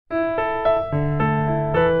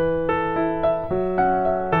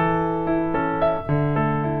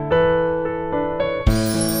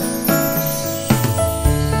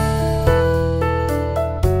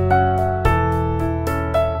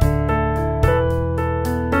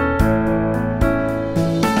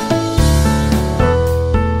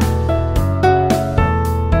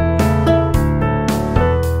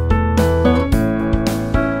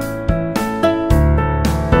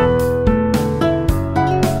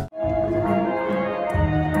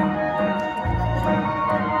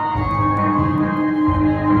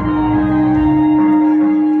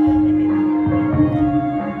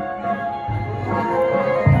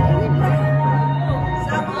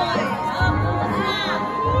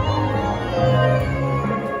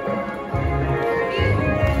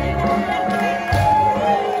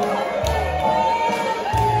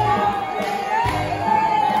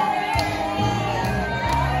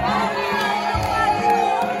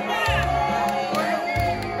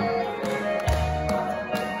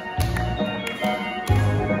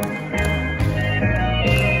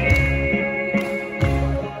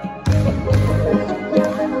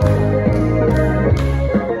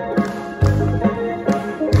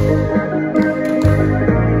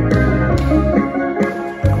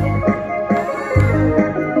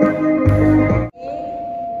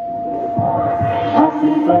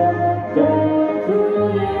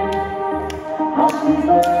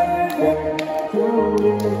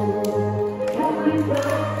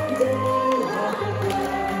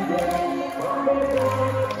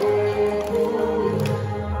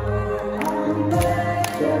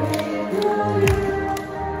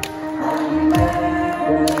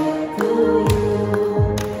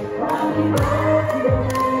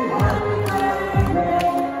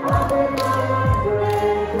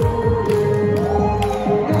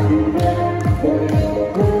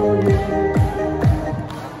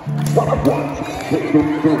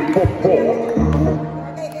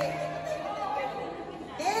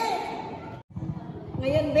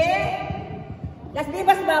Ngayon, Be, Las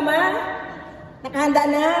Vivas, Mama, nakahanda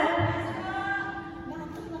na?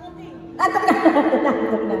 Antok na.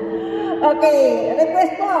 Okay,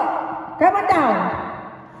 request po. Come on down.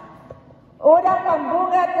 Unang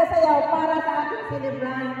pambugat na sayaw para sa ating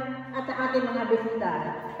celebrant at sa ating mga bisita.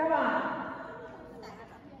 Come on.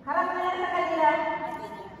 Harap na lang sa kanila.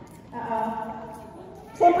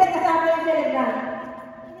 Siyempre kasama yung celebrant.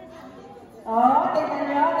 Oh, tingnan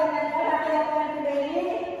nyo. Nakakaya ko ang baby.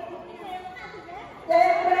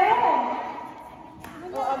 Siyempre.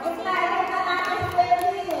 Oo, gitnahin na natin si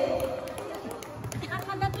baby.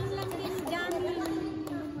 Nakadating lang din dyan.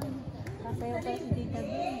 Kasayo tayo hindi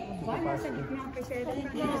tabi. Bala sa gitna ang pesero.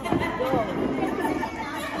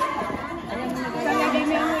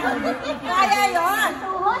 Kaya yun.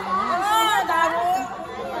 Tuhod ah. Oo, dami.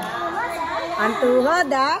 Ang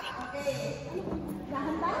tuhod ah.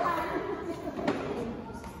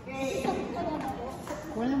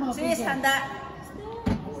 Sis, handa.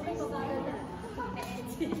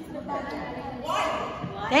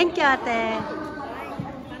 Thank you, ate.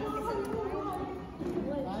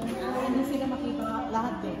 Hindi sila makita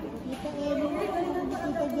lahat eh.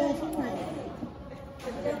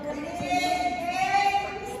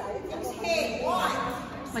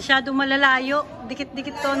 Masyadong malalayo.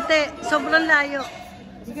 Dikit-dikit konti. Sobrang layo.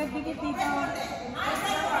 Dikit-dikit dito.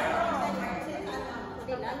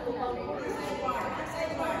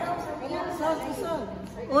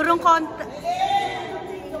 Urong konti.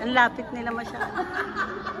 Ang lapit nila masyado.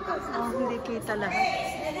 Oh, hindi kita lahat.